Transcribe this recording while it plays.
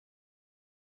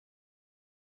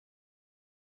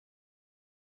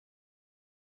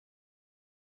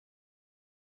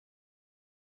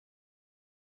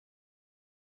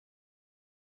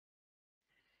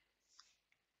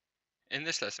In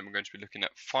this lesson, we're going to be looking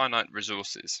at finite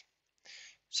resources.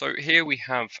 So here we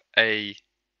have a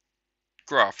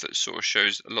graph that sort of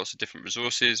shows lots of different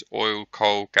resources: oil,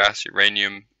 coal, gas,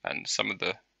 uranium, and some of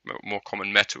the more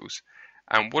common metals.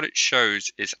 And what it shows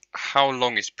is how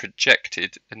long is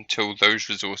projected until those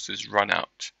resources run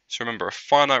out. So remember, a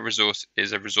finite resource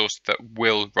is a resource that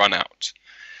will run out.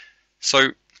 So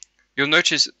you'll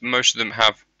notice most of them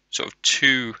have sort of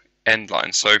two end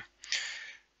lines. So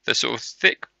the sort of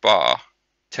thick bar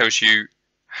tells you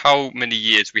how many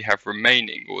years we have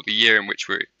remaining, or the year in which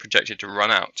we're projected to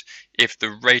run out, if the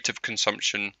rate of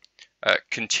consumption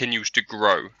continues to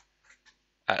grow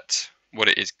at what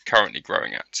it is currently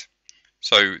growing at.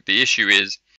 So the issue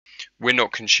is we're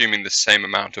not consuming the same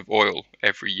amount of oil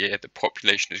every year. The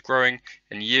population is growing,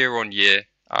 and year on year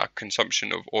our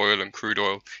consumption of oil and crude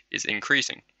oil is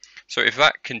increasing. So if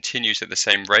that continues at the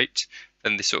same rate,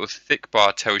 then the sort of thick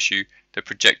bar tells you the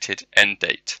projected end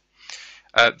date.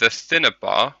 The thinner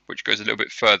bar, which goes a little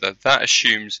bit further, that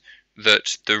assumes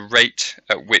that the rate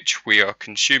at which we are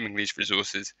consuming these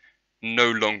resources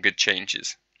no longer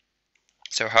changes.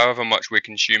 So however much we're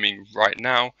consuming right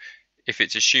now, if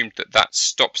it's assumed that that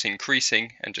stops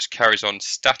increasing and just carries on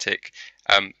static,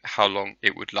 how long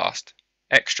it would last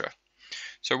extra.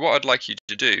 So what I'd like you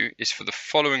to do is, for the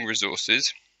following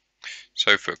resources,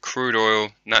 so for crude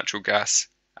oil, natural gas,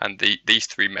 and these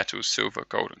three metals, silver,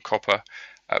 gold, and copper,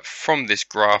 from this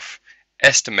graph,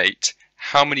 estimate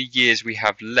how many years we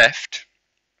have left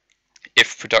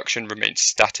if production remains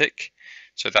static,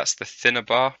 so that's the thinner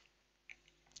bar,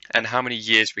 and how many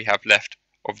years we have left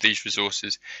of these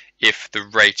resources if the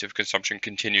rate of consumption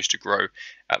continues to grow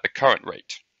at the current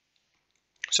rate.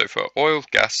 So for oil,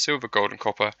 gas, silver, gold, and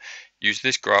copper, use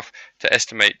this graph to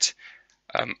estimate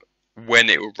when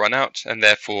it will run out, and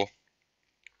therefore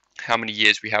how many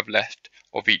years we have left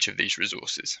of each of these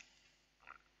resources.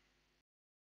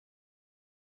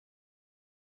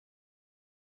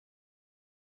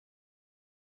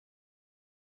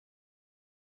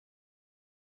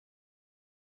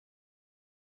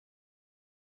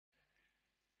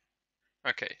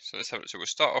 Okay, so let's have it. So we'll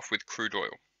start off with crude oil.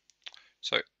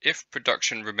 So if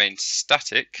production remains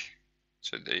static,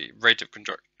 so the rate of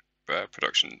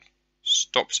production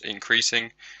stops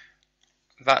increasing,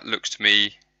 that looks to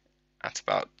me at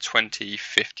about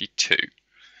 2052.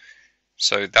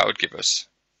 So that would give us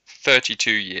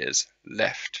 32 years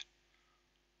left.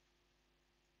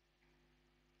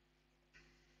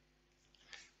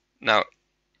 Now,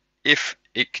 if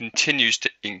it continues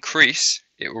to increase,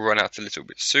 it will run out a little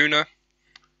bit sooner.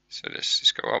 So let's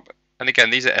just go up. And again,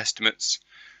 these are estimates.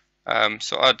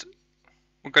 So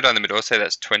we'll go down the middle. I'll say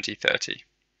that's 2030.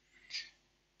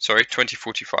 Sorry,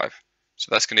 2045. So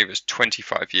that's going to give us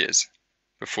 25 years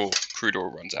before crude oil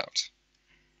runs out,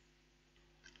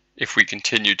 if we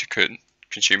continue to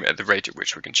consume it at the rate at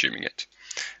which we're consuming it.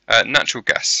 Natural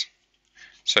gas.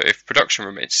 So if production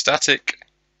remains static,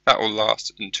 that will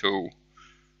last until,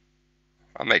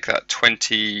 I'll make that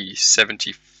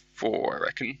 2074, I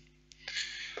reckon.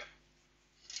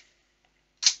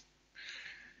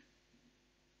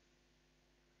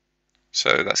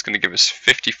 So that's going to give us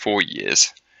 54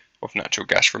 years of natural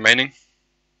gas remaining.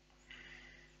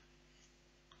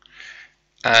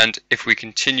 And if we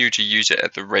continue to use it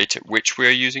at the rate at which we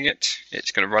are using it,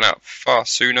 it's going to run out far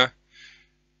sooner.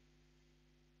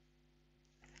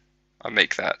 I'll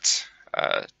make that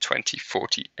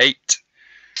 2048.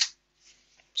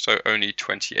 So only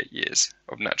 28 years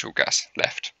of natural gas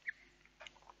left.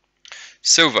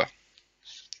 Silver.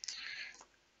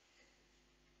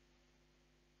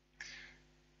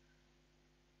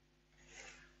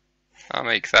 I'll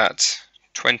make that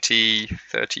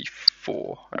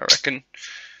 2034, I reckon.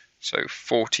 So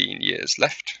 14 years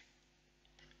left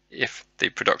if the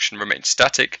production remains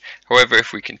static. However,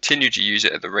 if we continue to use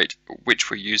it at the rate at which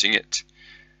we're using it,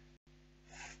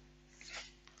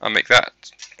 I'll make that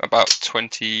about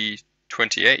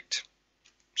 2028.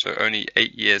 So only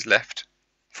 8 years left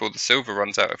before the silver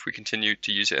runs out if we continue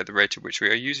to use it at the rate at which we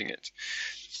are using it.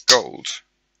 Gold.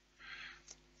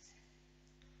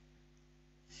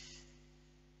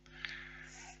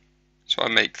 So I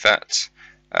make that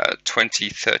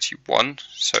 2031,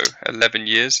 so 11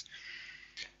 years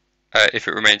if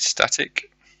it remains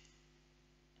static.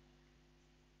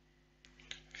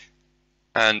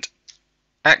 And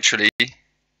actually,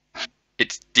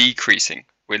 it's decreasing.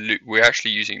 We're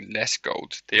actually using less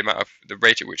gold. The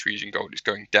rate at which we're using gold is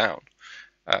going down.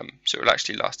 So it will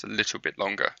actually last a little bit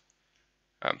longer.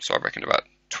 So I reckon about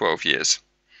 12 years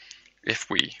if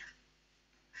we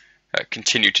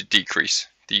continue to decrease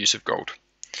the use of gold.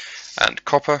 And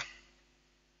copper.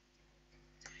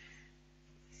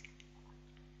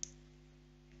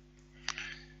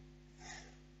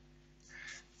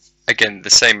 again, the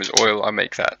same as oil, I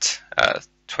make that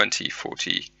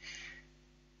 2040.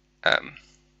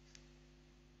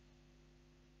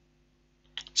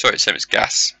 Sorry, same as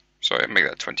gas. Sorry, I make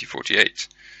that 2048.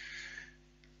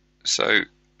 So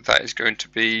that is going to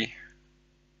be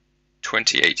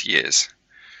 28 years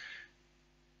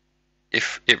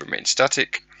if it remains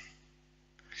static,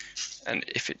 and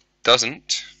if it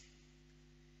doesn't,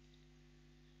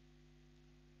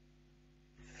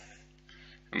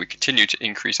 and we continue to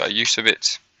increase our use of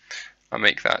it, I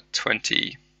make that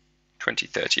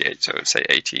 2038, so let's say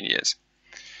 18 years.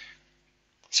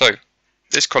 So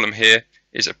this column here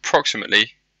is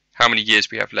approximately how many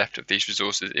years we have left of these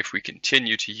resources if we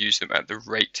continue to use them at the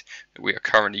rate that we are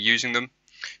currently using them,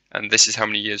 and this is how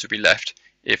many years will be left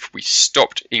if we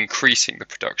stopped increasing the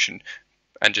production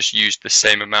and just used the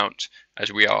same amount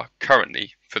as we are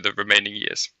currently for the remaining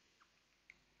years.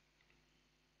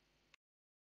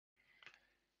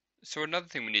 So another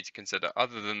thing we need to consider,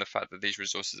 other than the fact that these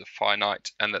resources are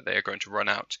finite and that they are going to run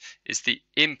out, is the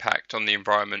impact on the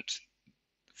environment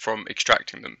from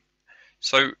extracting them.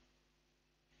 So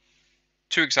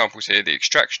two examples here, the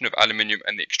extraction of aluminium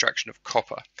and the extraction of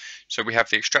copper. So we have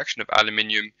the extraction of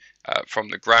aluminium from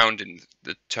the ground in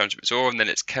the terms of its ore, and then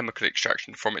its chemical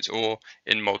extraction from its ore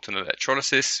in molten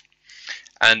electrolysis.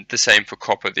 And the same for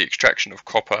copper, the extraction of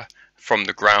copper from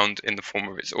the ground in the form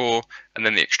of its ore, and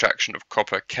then the extraction of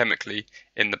copper chemically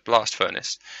in the blast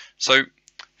furnace. So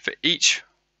for each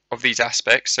of these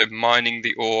aspects, so mining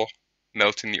the ore,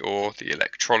 melting the ore, the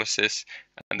electrolysis,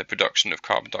 and the production of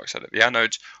carbon dioxide at the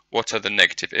anodes, what are the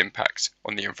negative impacts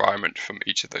on the environment from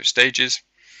each of those stages?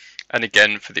 And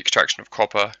again, for the extraction of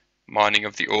copper, mining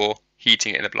of the ore,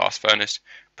 heating it in a blast furnace,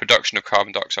 production of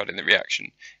carbon dioxide in the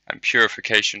reaction, and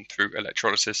purification through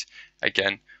electrolysis,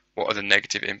 again, what are the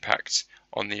negative impacts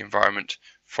on the environment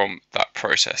from that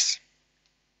process?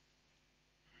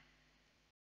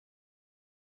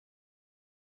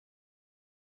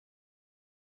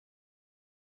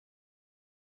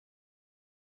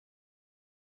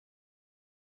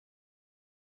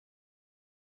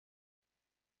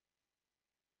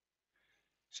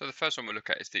 So the first one we'll look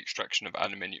at is the extraction of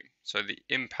aluminium. So the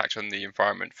impact on the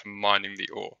environment from mining the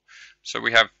ore. So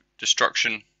we have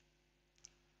destruction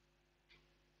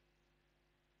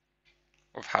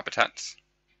of habitats.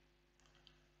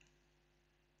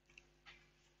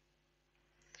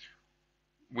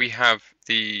 We have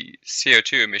the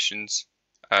CO2 emissions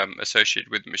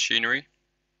associated with machinery.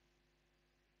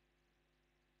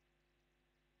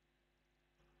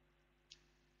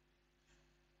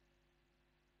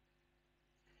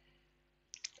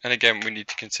 And again, we need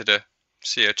to consider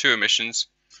CO2 emissions.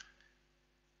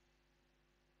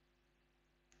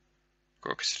 We've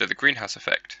got to consider the greenhouse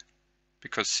effect,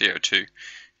 because CO2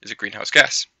 is a greenhouse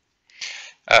gas.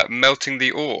 Melting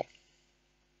the ore.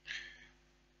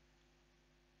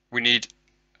 We need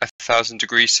 1,000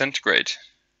 degrees centigrade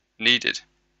needed.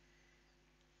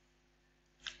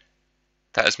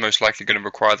 That is most likely going to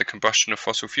require the combustion of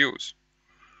fossil fuels.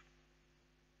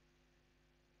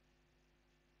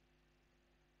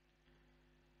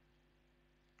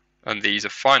 And these are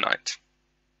finite.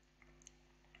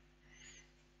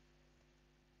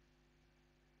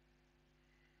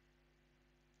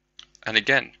 And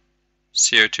again,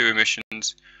 CO2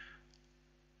 emissions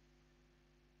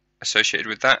associated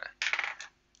with that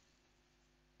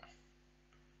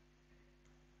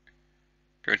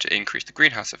going to increase the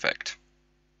greenhouse effect.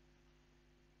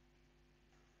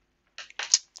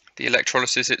 The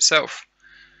electrolysis itself,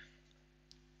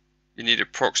 you need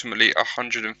approximately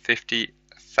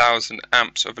 150,000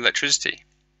 amps of electricity.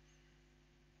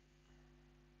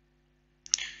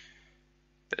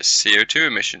 There's CO2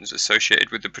 emissions associated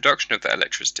with the production of that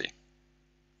electricity.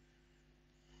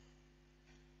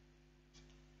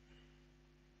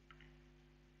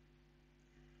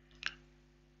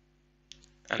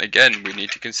 And again, we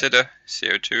need to consider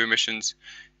CO2 emissions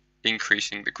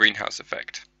increasing the greenhouse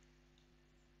effect.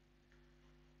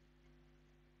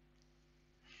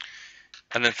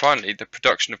 And then finally, the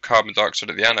production of carbon dioxide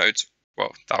at the anodes.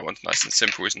 Well, that one's nice and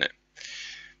simple, isn't it?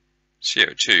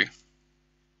 CO2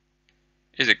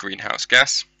 is a greenhouse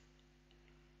gas,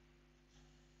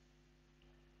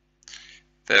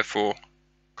 therefore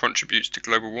contributes to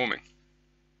global warming.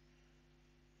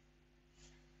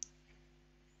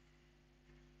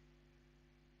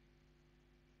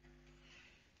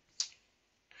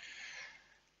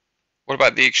 What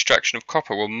about the extraction of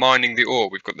copper? Well, mining the ore,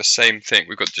 we've got the same thing.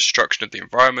 We've got destruction of the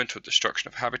environment or destruction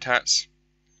of habitats.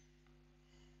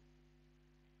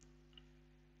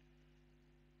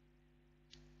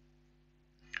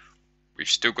 We've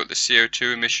still got the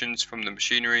CO2 emissions from the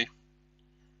machinery.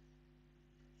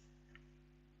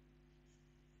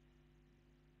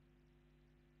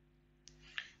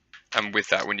 And with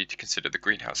that, we need to consider the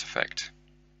greenhouse effect.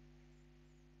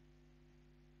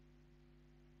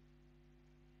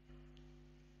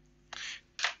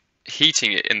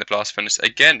 Heating it in the blast furnace,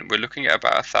 again, we're looking at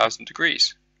about 1,000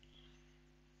 degrees.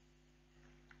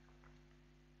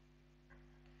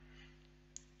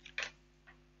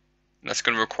 And that's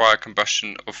going to require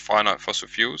combustion of finite fossil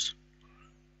fuels.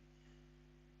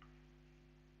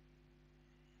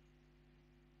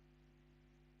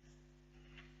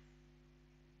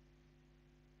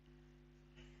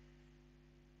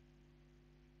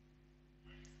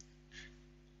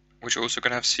 Which are also going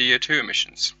to have CO2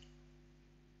 emissions.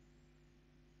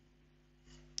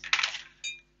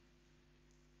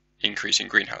 Increasing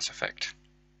greenhouse effect.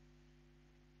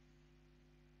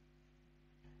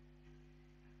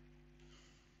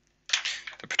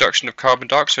 The production of carbon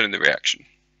dioxide in the reaction.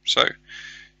 So,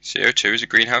 CO2 is a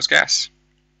greenhouse gas.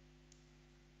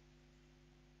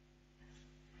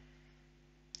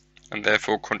 And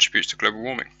therefore contributes to global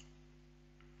warming.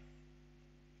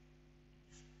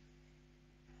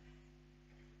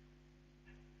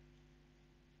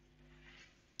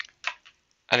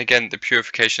 And again, the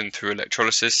purification through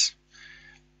electrolysis,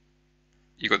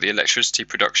 you've got the electricity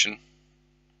production,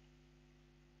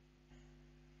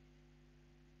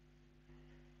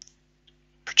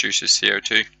 produces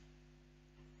CO2,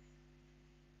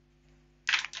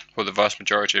 or the vast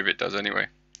majority of it does anyway,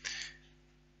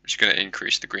 which is going to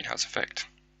increase the greenhouse effect.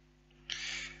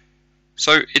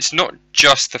 So it's not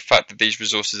just the fact that these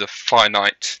resources are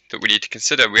finite that we need to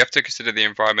consider. We have to consider the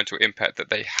environmental impact that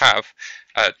they have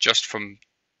just from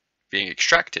being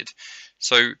extracted.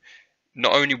 So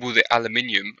not only will the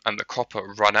aluminium and the copper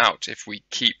run out if we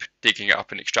keep digging it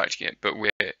up and extracting it, but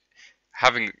we're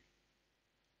having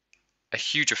a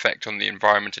huge effect on the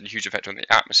environment and a huge effect on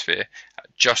the atmosphere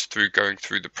just through going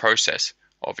through the process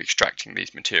of extracting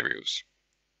these materials.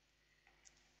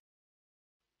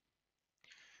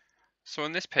 So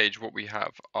on this page, what we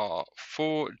have are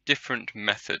 4 different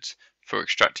methods for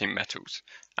extracting metals,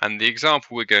 and the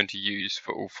example we're going to use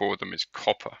for all 4 of them is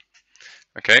copper.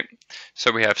 Okay, so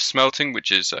we have smelting,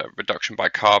 which is reduction by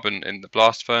carbon in the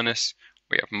blast furnace.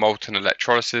 We have molten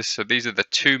electrolysis. So these are the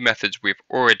 2 methods we've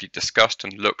already discussed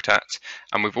and looked at,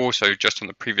 and we've also just on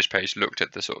the previous page looked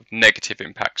at the sort of negative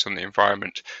impacts on the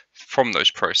environment from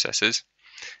those processes.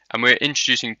 And we're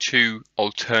introducing 2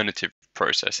 alternative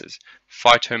processes,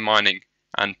 phytomining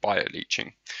and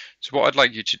bioleaching. So what I'd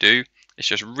like you to do is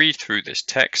just read through this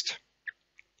text,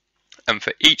 and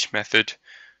for each method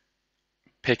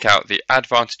pick out the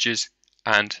advantages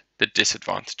and the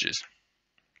disadvantages.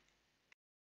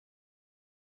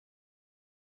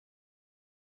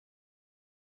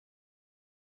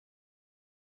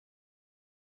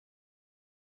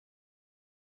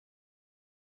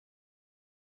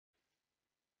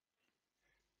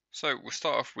 So we'll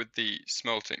start off with the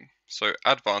smelting. So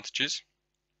advantages,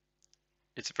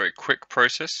 it's a very quick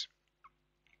process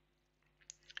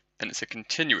and it's a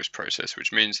continuous process,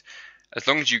 which means as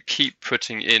long as you keep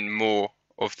putting in more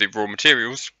of the raw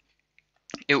materials,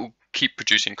 it will keep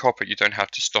producing copper. You don't have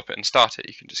to stop it and start it,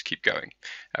 you can just keep going,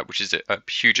 which is a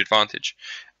huge advantage.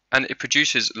 And it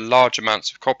produces large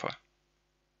amounts of copper.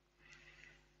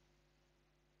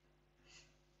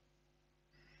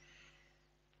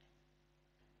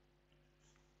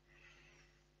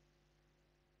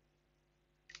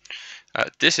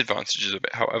 Disadvantages of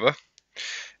it, however,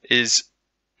 is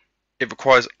it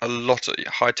requires a lot of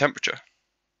high temperature.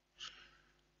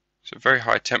 So very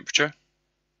high temperature,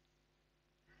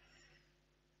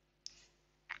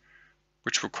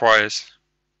 which requires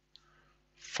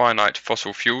finite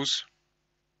fossil fuels,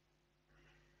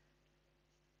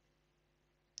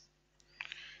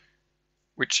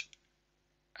 which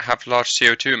have large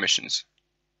CO2 emissions.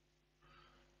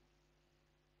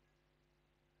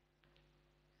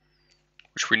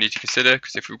 Which we need to consider,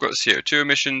 because if we've got CO2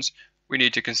 emissions, we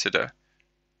need to consider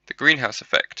the greenhouse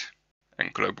effect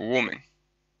and global warming.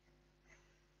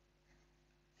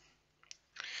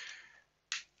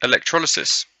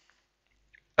 Electrolysis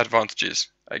advantages.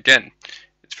 Again,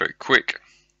 it's very quick,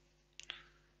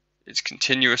 it's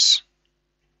continuous,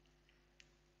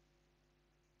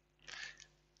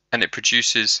 and it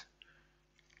produces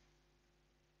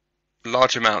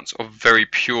large amounts of very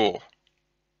pure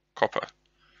copper.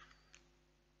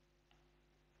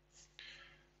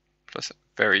 Plus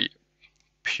very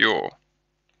pure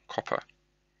copper.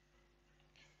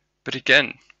 But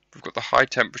again, we've got the high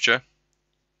temperature,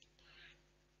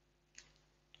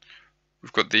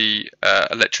 we've got the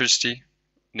electricity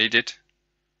needed,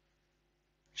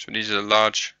 so it needs a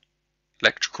large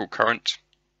electrical current,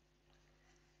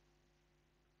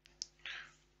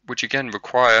 which again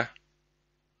require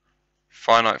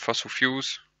finite fossil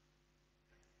fuels,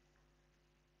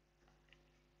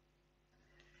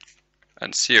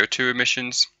 and CO2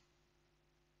 emissions,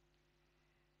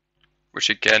 which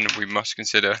again we must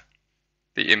consider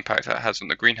the impact that has on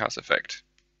the greenhouse effect.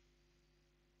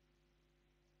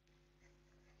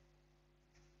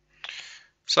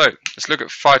 So let's look at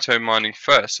phytomining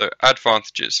first. So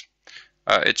advantages.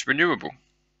 It's renewable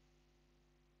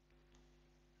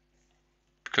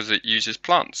because it uses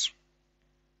plants.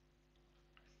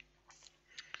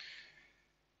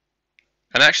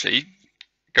 And actually,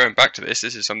 going back to this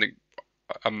is something,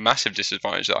 a massive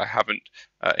disadvantage that I haven't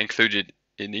included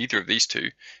in either of these two.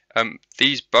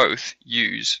 These both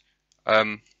use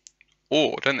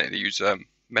ore, don't they? They use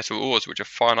metal ores, which are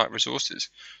finite resources.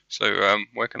 So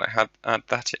where can I add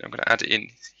that in? I'm going to add it in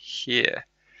here.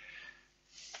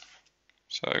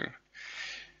 So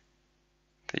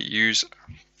they use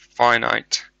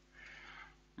finite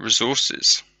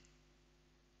resources.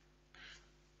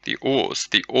 The ore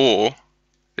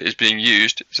that is being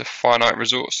used is a finite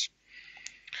resource.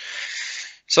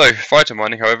 So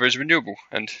phytomining, however, is renewable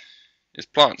and is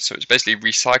plants, so it's basically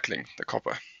recycling the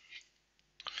copper.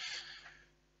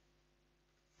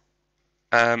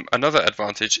 Another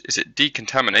advantage is it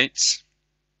decontaminates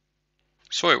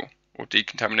soil or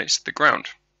decontaminates the ground.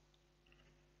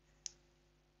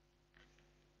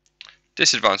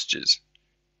 Disadvantages: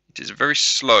 it is very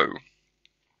slow.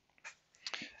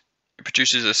 It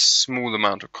produces a small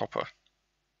amount of copper.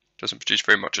 It doesn't produce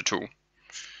very much at all.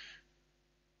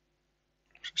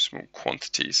 So small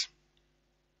quantities.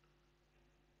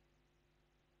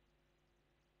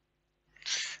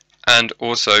 And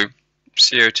also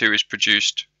CO2 is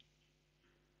produced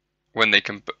when they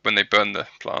burn the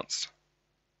plants.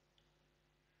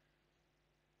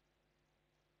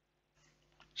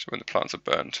 So when the plants are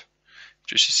burned, it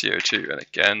produces CO2, and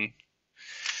again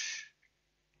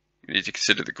we need to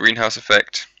consider the greenhouse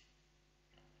effect.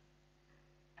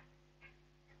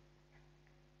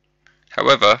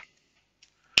 However,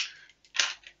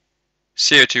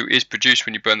 CO2 is produced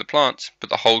when you burn the plants, but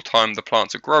the whole time the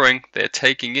plants are growing, they are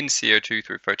taking in CO2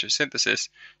 through photosynthesis,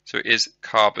 so it is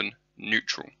carbon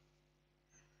neutral.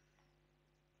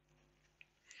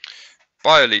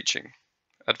 Bioleaching.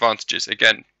 Advantages: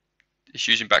 again, it's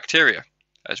using bacteria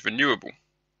as renewable.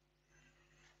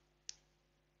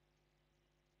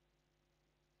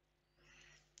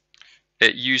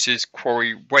 It uses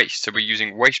quarry waste, so we're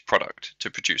using waste product to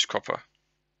produce copper.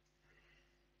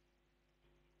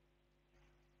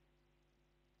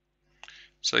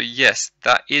 So yes,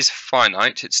 that is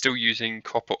finite. It's still using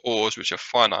copper ores, which are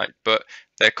finite, but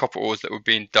they're copper ores that were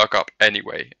being dug up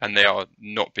anyway, and they are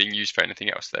not being used for anything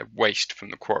else. They're waste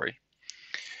from the quarry.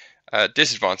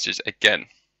 Disadvantages, again,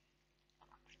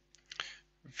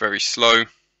 very slow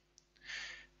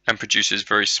and produces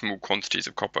very small quantities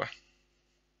of copper.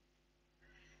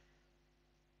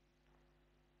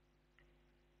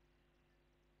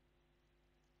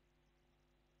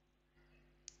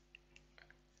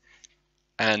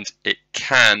 And it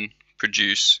can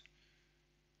produce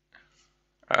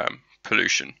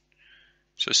pollution.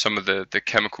 So some of the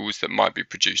chemicals that might be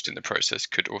produced in the process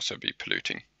could also be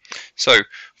polluting. So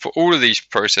for all of these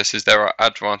processes, there are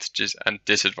advantages and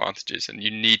disadvantages, and you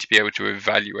need to be able to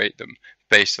evaluate them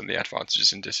based on the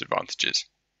advantages and disadvantages.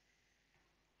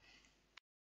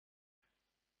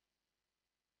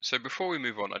 So before we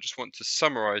move on, I just want to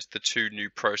summarize the two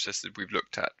new processes we've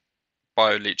looked at: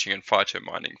 bioleaching and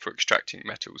phytomining for extracting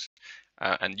metals,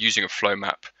 and using a flow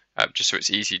map just so it's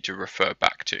easy to refer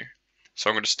back to. So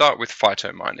I'm going to start with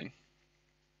phytomining.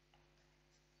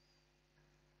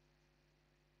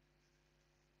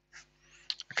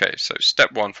 Okay, so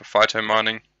step one for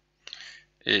phytomining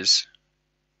is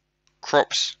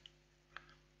crops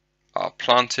are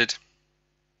planted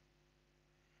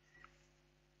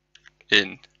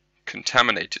in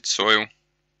contaminated soil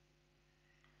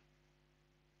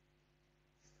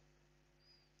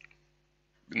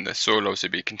and the soil will also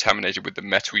be contaminated with the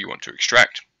metal you want to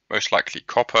extract, most likely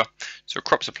copper. So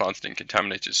crops are planted in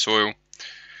contaminated soil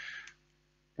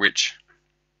which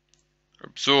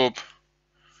absorb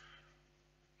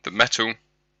the metal,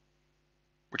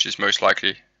 which is most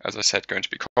likely, as I said, going to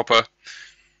be copper,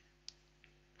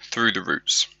 through the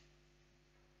roots.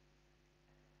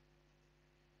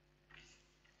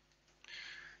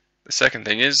 The second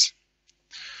thing is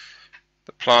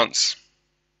the plants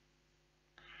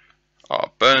are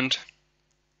burned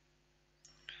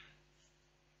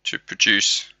to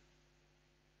produce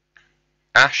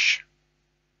ash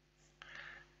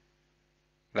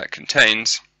that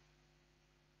contains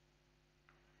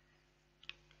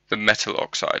the metal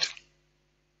oxide.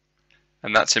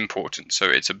 and that's important. So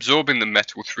it's absorbing the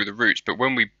metal through the roots, but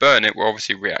when we burn it, we're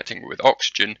obviously reacting with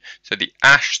oxygen, so the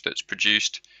ash that's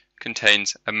produced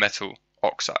contains a metal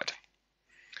oxide.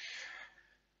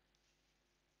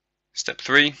 Step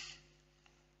 3,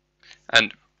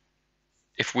 and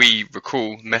if we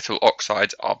recall, metal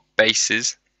oxides are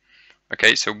bases.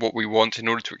 Okay, so what we want in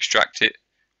order to extract it,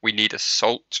 we need a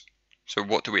salt. So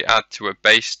what do we add to a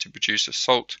base to produce a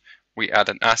salt? We add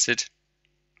an acid.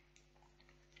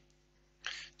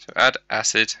 So add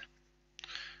acid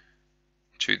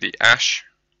to the ash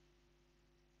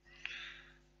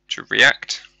to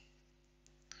react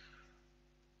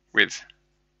with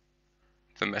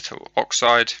the metal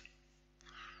oxide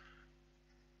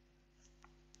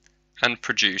and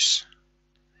produce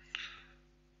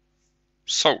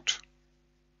salt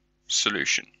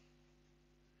solution.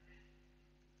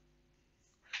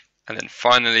 And then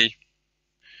finally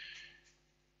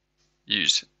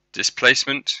use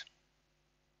displacement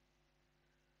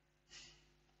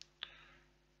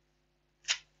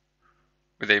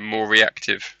with a more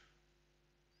reactive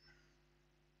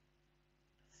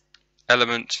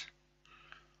element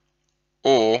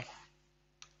or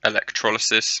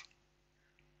electrolysis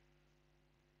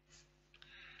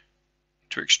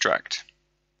to extract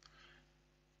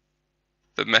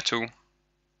the metal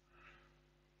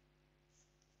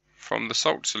from the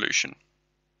salt solution.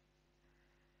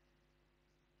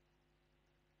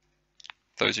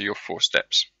 Those are your 4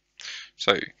 steps.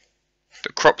 So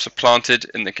the crops are planted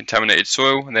in the contaminated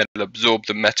soil and they'll absorb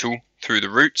the metal through the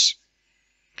roots.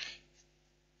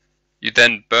 You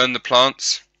then burn the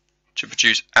plants to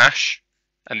produce ash,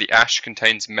 and the ash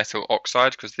contains metal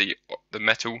oxide because the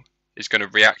metal is going to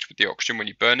react with the oxygen when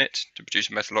you burn it to produce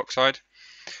a metal oxide.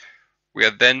 We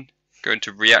are then going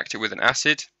to react it with an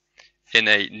acid in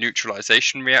a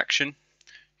neutralization reaction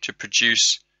to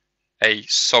produce a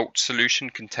salt solution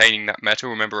containing that metal.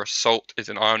 Remember, a salt is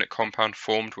an ionic compound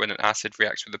formed when an acid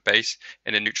reacts with a base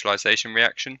in a neutralization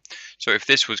reaction. So if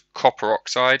this was copper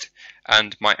oxide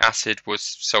and my acid was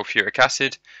sulfuric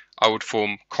acid, I would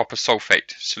form copper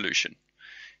sulfate solution.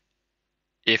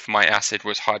 If my acid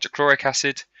was hydrochloric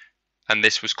acid and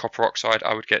this was copper oxide,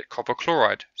 I would get copper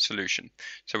chloride solution.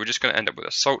 So we're just going to end up with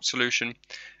a salt solution.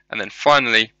 And then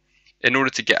finally, in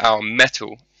order to get our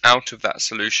metal out of that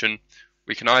solution,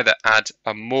 we can either add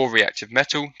a more reactive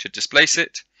metal to displace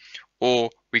it, or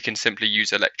we can simply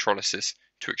use electrolysis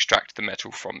to extract the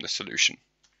metal from the solution.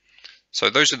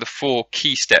 So those are the 4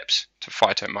 key steps to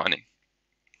phytomining.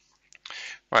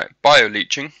 Right,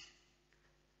 bioleaching.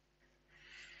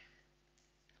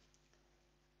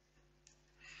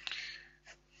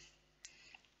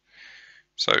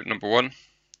 So number 1,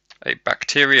 a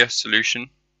bacteria solution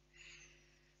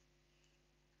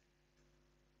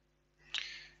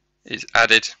is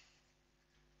added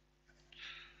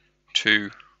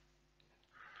to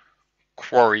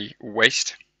quarry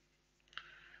waste,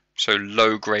 so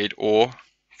low grade ore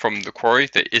from the quarry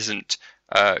that isn't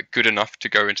good enough to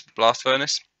go into the blast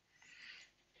furnace.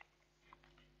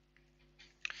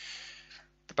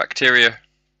 The bacteria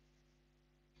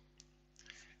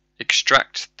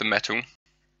extract the metal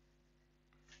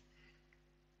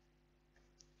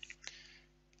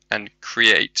and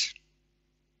create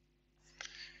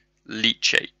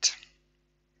leachate,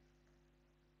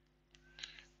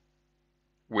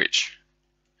 which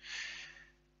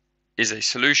is a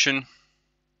solution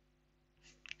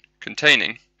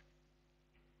containing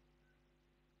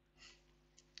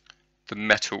the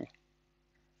metal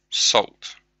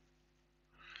salt.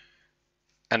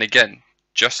 And again,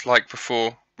 just like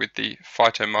before with the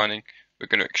phytomining, we're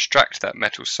going to extract that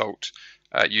metal salt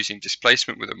using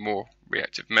displacement with a more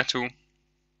reactive metal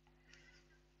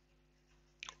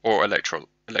or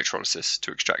electrolysis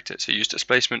to extract it. So use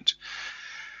displacement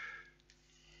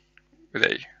with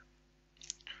a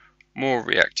more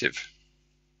reactive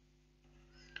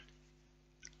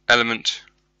element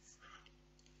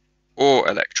or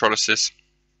electrolysis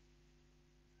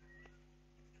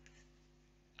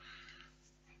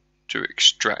to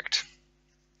extract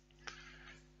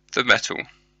the metal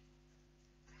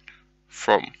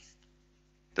from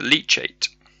the leachate.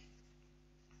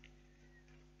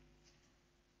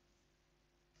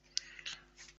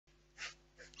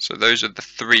 So those are the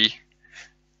 3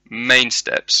 main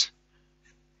steps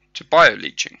to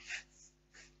bioleaching.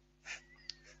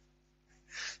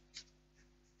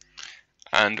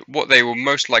 And what they will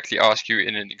most likely ask you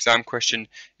in an exam question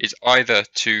is either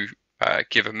to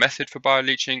give a method for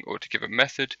bioleaching or to give a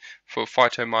method for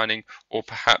phytomining, or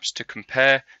perhaps to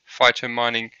compare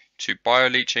phytomining to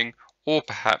bioleaching, or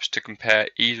perhaps to compare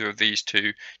either of these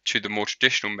two to the more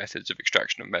traditional methods of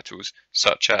extraction of metals,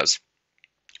 such as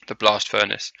the blast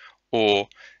furnace or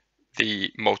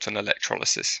the molten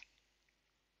electrolysis.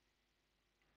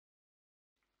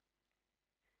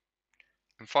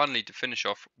 And finally, to finish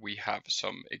off, we have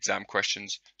some exam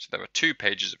questions. So there are 2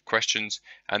 pages of questions,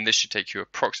 and this should take you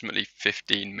approximately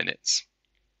 15 minutes.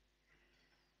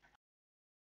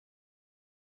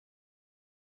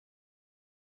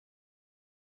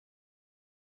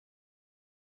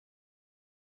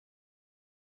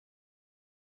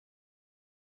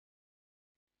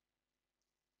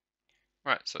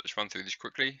 Right, so let's run through these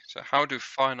quickly. So how do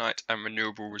finite and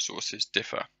renewable resources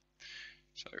differ?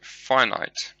 So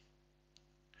finite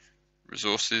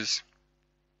resources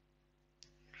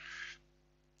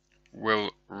will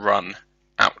run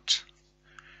out.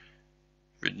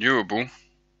 Renewable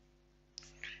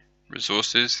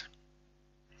resources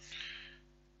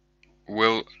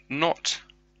will not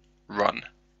run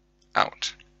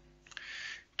out.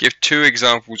 Give 2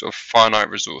 examples of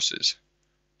finite resources.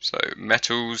 So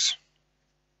metals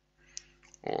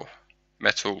or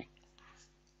metal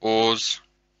ores.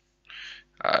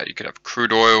 You could have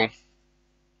crude oil,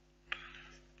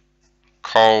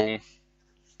 coal,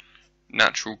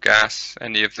 natural gas,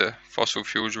 any of the fossil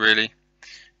fuels really.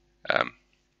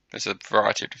 There's a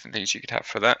variety of different things you could have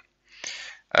for that.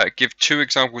 Give 2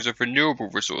 examples of renewable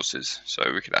resources. So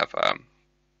we could have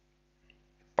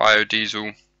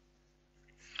biodiesel,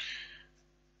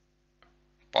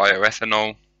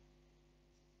 bioethanol.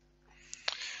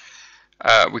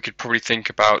 We could probably think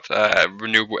about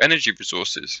renewable energy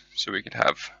resources. So we could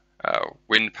have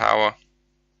wind power,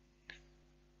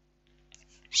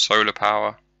 solar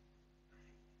power,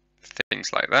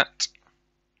 things like that.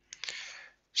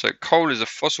 So coal is a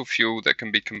fossil fuel that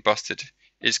can be combusted.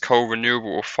 Is coal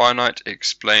renewable or finite?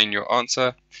 Explain your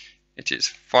answer. It is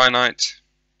finite.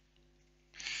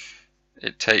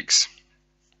 It takes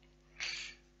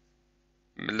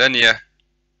millennia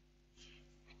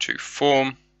to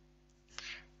form,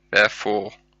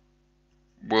 therefore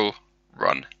will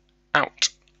run out.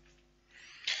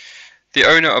 The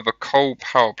owner of a coal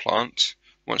power plant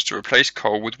wants to replace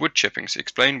coal with wood chippings.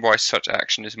 Explain why such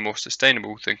action is more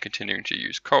sustainable than continuing to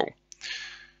use coal.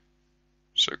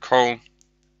 So coal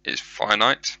is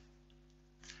finite,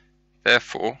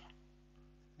 therefore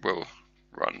will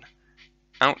run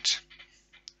out.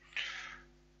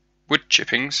 Wood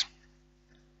chippings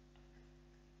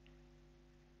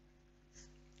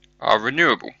are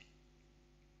renewable,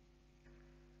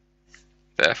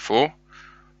 therefore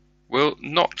will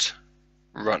not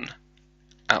run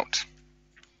out.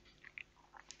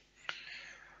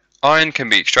 Iron can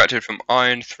be extracted from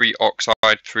iron 3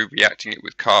 oxide through reacting it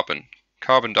with carbon.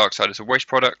 Carbon dioxide is a waste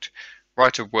product.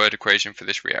 Write a word equation for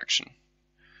this reaction.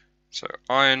 So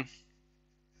iron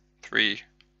 3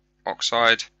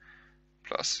 oxide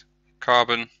plus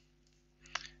carbon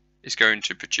is going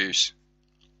to produce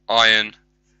iron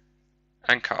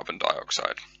and carbon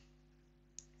dioxide.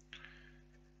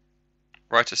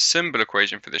 Write a symbol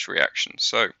equation for this reaction.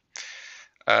 So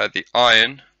the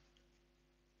iron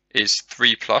is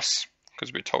 3 plus,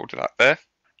 because we're told that there.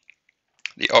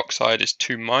 The oxide is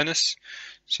 2 minus,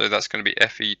 so that's going to be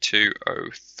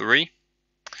Fe2O3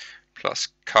 plus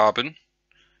carbon,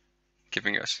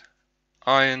 giving us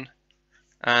iron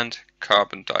and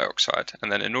carbon dioxide.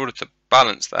 And then in order to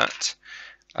balance that,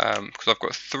 because I've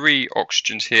got 3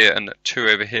 oxygens here and 2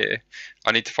 over here,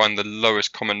 I need to find the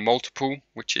lowest common multiple,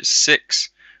 which is 6.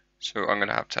 So I'm going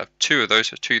to have 2 of those,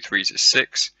 so 2 3s is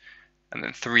 6, and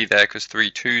then 3 there because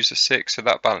 3 2s are 6, so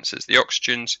that balances the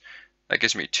oxygens. That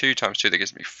gives me 2 times 2, that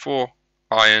gives me 4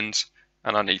 ions,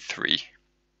 and I need 3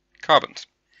 carbons.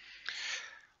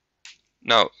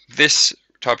 Now this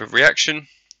type of reaction,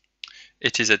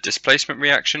 it is a displacement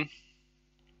reaction,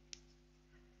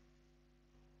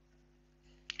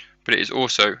 but it is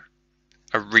also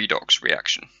a redox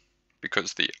reaction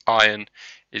because the iron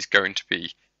is going to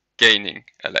be gaining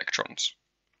electrons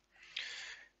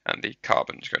and the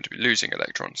carbon is going to be losing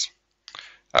electrons.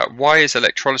 Why is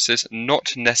electrolysis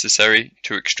not necessary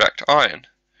to extract iron?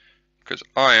 Because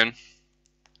iron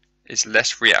is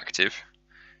less reactive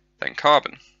than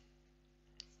carbon.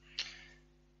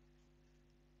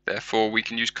 Therefore, we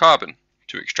can use carbon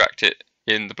to extract it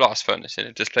in the blast furnace in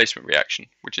a displacement reaction,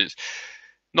 which is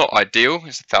not ideal.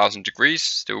 It's 1000 degrees,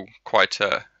 still quite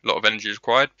a lot of energy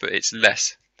required, but it's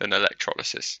less than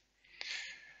electrolysis.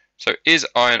 So is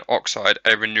iron oxide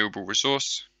a renewable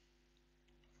resource?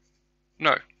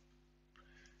 No.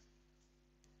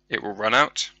 It will run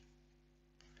out.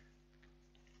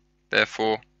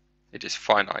 Therefore, it is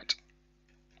finite.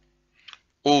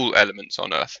 All elements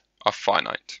on Earth are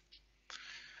finite.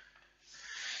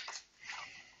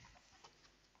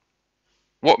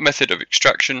 What method of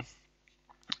extraction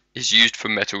is used for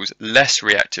metals less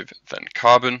reactive than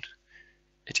carbon.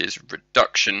 It is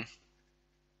reduction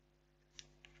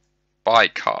by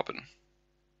carbon,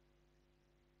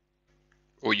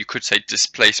 or you could say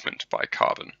displacement by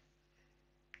carbon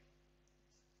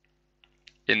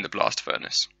in the blast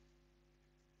furnace.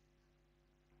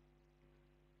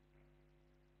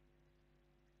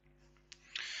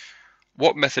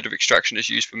 What method of extraction is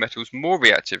used for metals more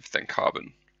reactive than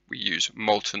carbon? We use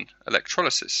molten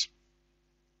electrolysis.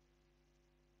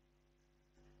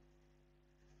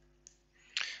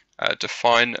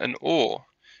 Define an ore.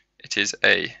 It is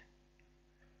a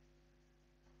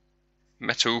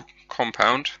metal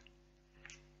compound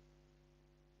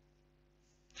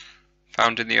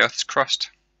found in the Earth's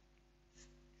crust.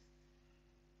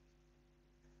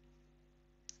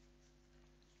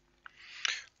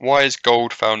 Why is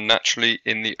gold found naturally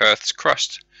in the Earth's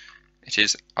crust? It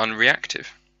is unreactive.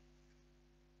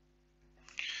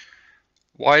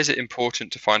 Why is it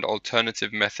important to find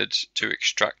alternative methods to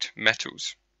extract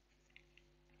metals?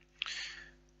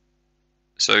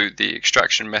 So the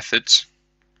extraction methods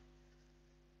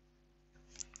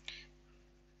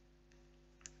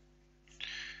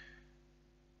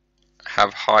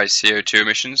have high CO2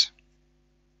 emissions.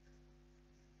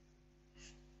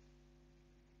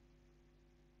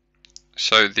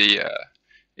 So the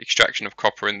extraction of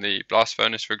copper in the blast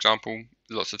furnace, for example,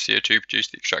 lots of CO2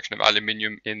 produced. The extraction of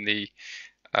aluminium in the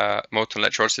molten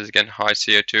electrolysis, again, high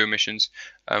CO2 emissions,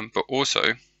 but also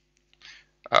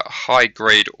high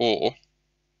grade ore.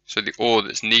 So the ore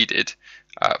that's needed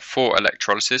for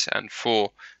electrolysis and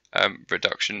for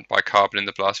reduction by carbon in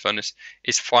the blast furnace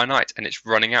is finite, and it's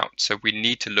running out. So we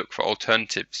need to look for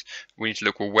alternatives. We need to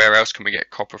look, well, where else can we get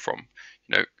copper from?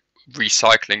 You know,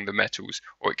 recycling the metals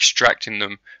or extracting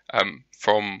them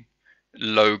from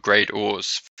low grade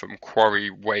ores, from quarry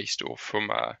waste, or from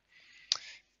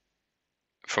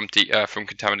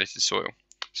contaminated soil.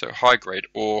 So high grade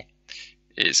ore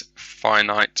is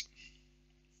finite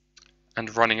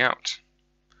and running out.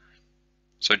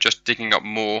 So just digging up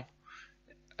more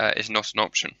is not an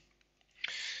option.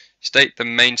 State the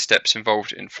main steps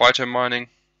involved in phytomining.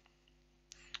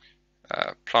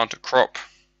 Plant a crop,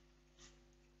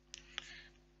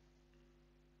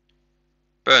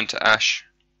 burn to ash,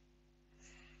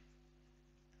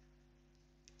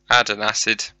 add an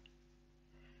acid,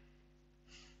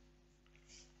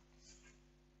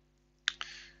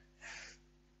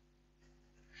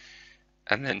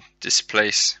 and then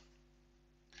displace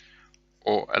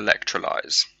or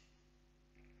electrolyze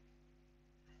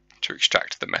to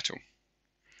extract the metal.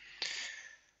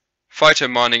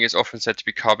 Phytomining is often said to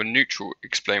be carbon neutral.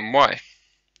 Explain why.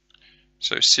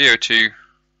 So CO2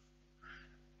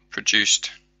 produced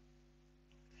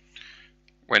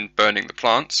when burning the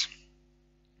plants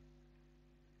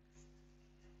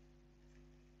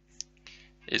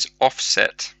is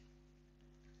offset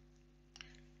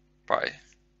by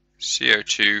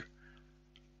CO2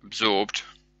 absorbed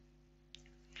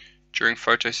during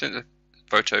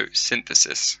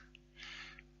photosynthesis.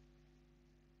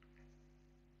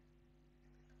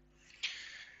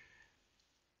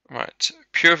 Right.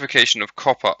 Purification of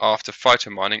copper after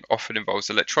phytomining often involves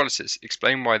electrolysis.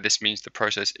 Explain why this means the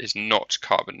process is not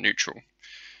carbon neutral.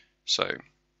 So,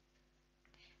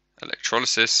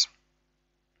 electrolysis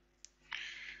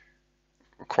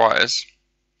requires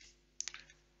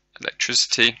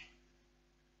electricity,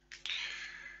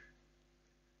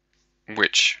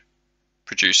 which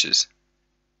produces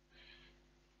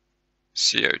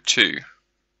CO2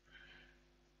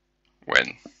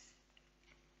 when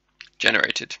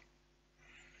generated.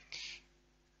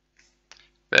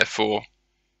 Therefore,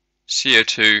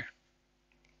 CO2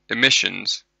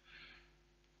 emissions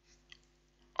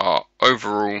are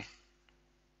overall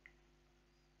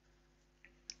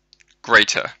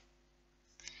greater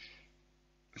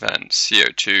than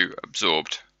CO2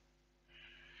 absorbed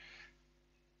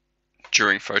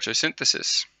during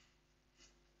photosynthesis.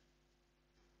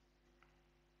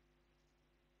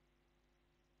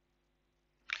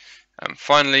 And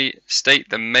finally, state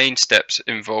the main steps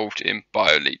involved in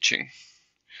bioleaching.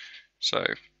 So,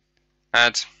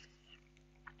 add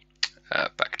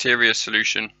bacteria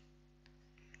solution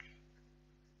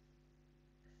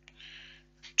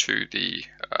to the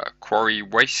quarry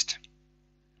waste.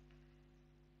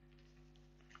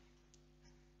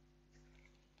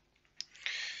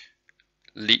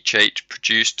 Leachate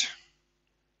produced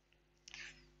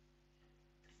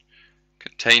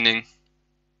containing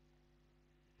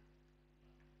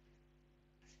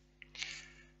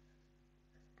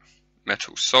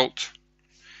metal salt,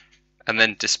 and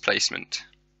then displacement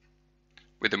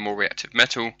with a more reactive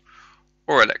metal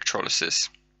or electrolysis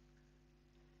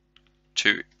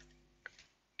to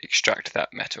extract that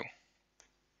metal.